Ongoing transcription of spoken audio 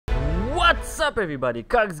What's up everybody,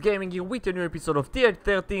 KagZ Gaming here with a new episode of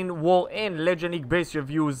Th13 War and Legend League base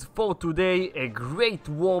reviews. For today, a great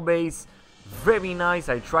war base, very nice.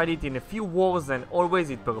 I tried it in a few wars and always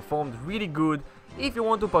it performed really good. If you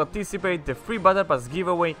want to participate, the free battle pass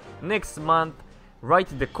giveaway next month,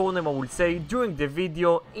 write the code name I will say during the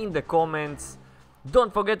video in the comments.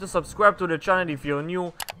 Don't forget to subscribe to the channel if you're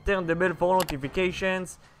new, turn the bell for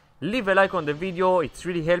notifications, leave a like on the video, it's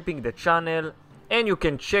really helping the channel. And you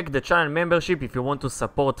can check the channel membership if you want to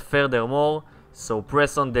support furthermore. So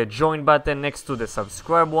press on the join button next to the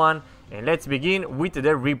subscribe one. And let's begin with the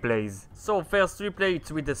replays. So first replay,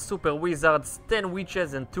 it's with the super wizards, 10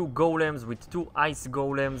 witches and 2 golems with 2 ice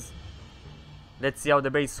golems. Let's see how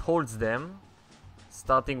the base holds them.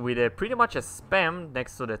 Starting with pretty much a spam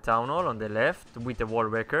next to the town hall on the left with the wall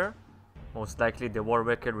wrecker. Most likely the wall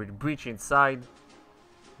wrecker will breach inside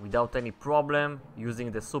without any problem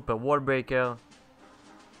using the super wall breaker.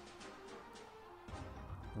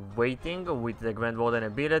 Waiting with the Grand Warden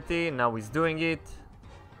ability, now he's doing it.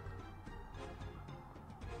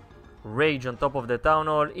 Rage on top of the town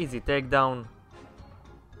hall, easy takedown.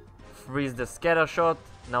 Freeze the scatter shot,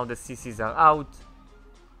 now the CCs are out.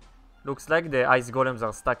 Looks like the ice golems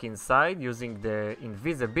are stuck inside using the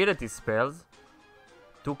invisibility spells.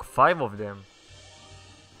 Took 5 of them.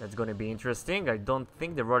 That's gonna be interesting. I don't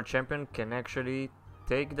think the World Champion can actually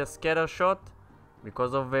take the scatter shot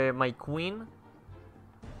because of my queen.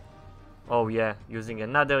 Oh yeah, using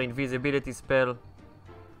another invisibility spell.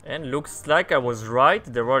 And looks like I was right,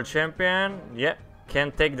 the World Champion, yeah,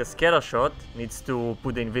 can't take the scatter shot. Needs to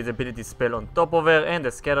put the invisibility spell on top of her and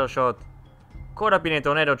the scatter shot. Caught up in a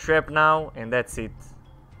tornado trap now, and that's it.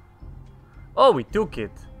 Oh, we took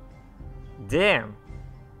it. Damn.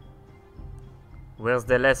 Where's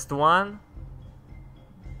the last one?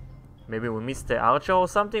 Maybe we missed the archer or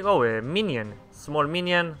something? Oh, a minion, small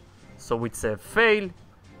minion. So it's a fail.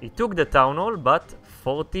 He took the town hall, but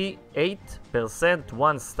 48%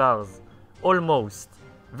 1 stars. Almost.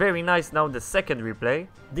 Very nice. Now the second replay.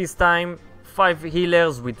 This time 5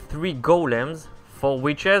 healers with 3 golems, 4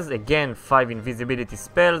 witches, again 5 invisibility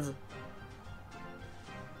spells,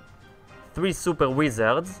 3 super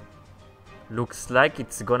wizards. Looks like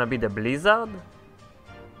it's gonna be the blizzard.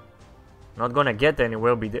 Not gonna get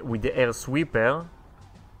anywhere with the air sweeper.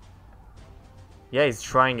 Yeah, he's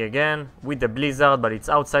trying again with the blizzard, but it's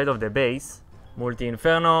outside of the base.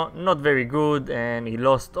 Multi-inferno, not very good, and he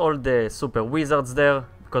lost all the super wizards there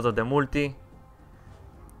because of the multi.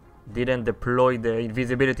 Didn't deploy the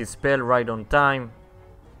invisibility spell right on time.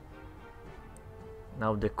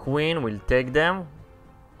 Now the queen will take them.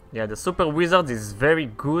 Yeah, the super wizards is very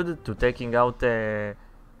good to taking out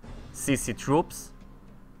CC troops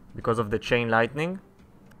because of the chain lightning.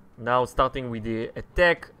 Now starting with the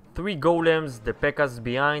attack. 3 golems, the P.E.K.K.A.s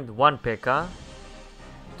behind, 1 P.E.K.K.A,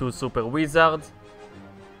 2 super wizards,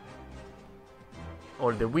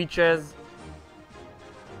 all the witches.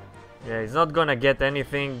 Yeah, he's not gonna get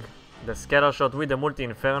anything. The scatter shot with the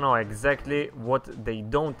multi-inferno are exactly what they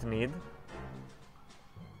don't need.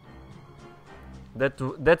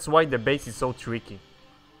 That's why the base is so tricky.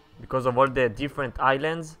 Because of all the different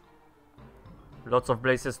islands, lots of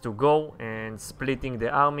places to go and splitting the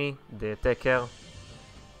army, the attacker.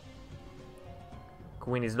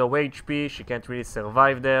 Queen is low HP, she can't really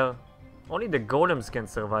survive there. Only the golems can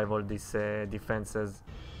survive all these defenses.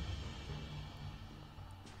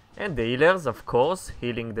 And the healers, of course,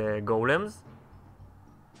 healing the golems.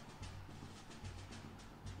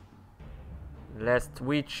 Last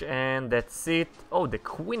witch and that's it. Oh, the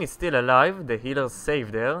queen is still alive, the healers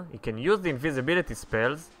saved her. He can use the invisibility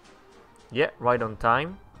spells. Yeah, right on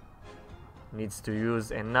time. Needs to use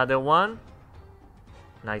another one.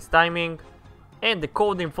 Nice timing. And the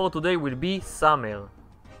code name for today will be Summer.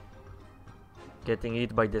 Getting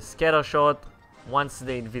hit by the scatter shot. Once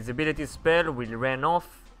the invisibility spell will run off,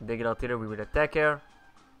 the artillery will attack her.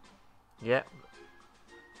 Yeah.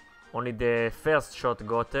 Only the first shot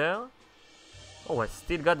got her. Oh, I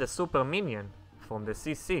still got the super minion from the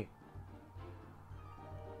CC.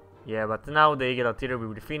 Yeah, but now the Eagle Artillery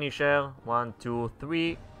will finish her. 1, 2,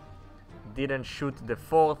 3. Didn't shoot the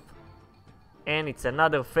 4th. And it's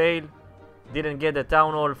another fail. Didn't get the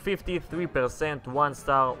town hall. 53% 1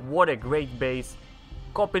 star. What a great base.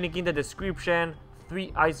 Copy link in the description.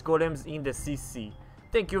 3 ice golems in the CC.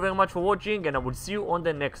 Thank you very much for watching and I will see you on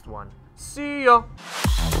the next one. See ya!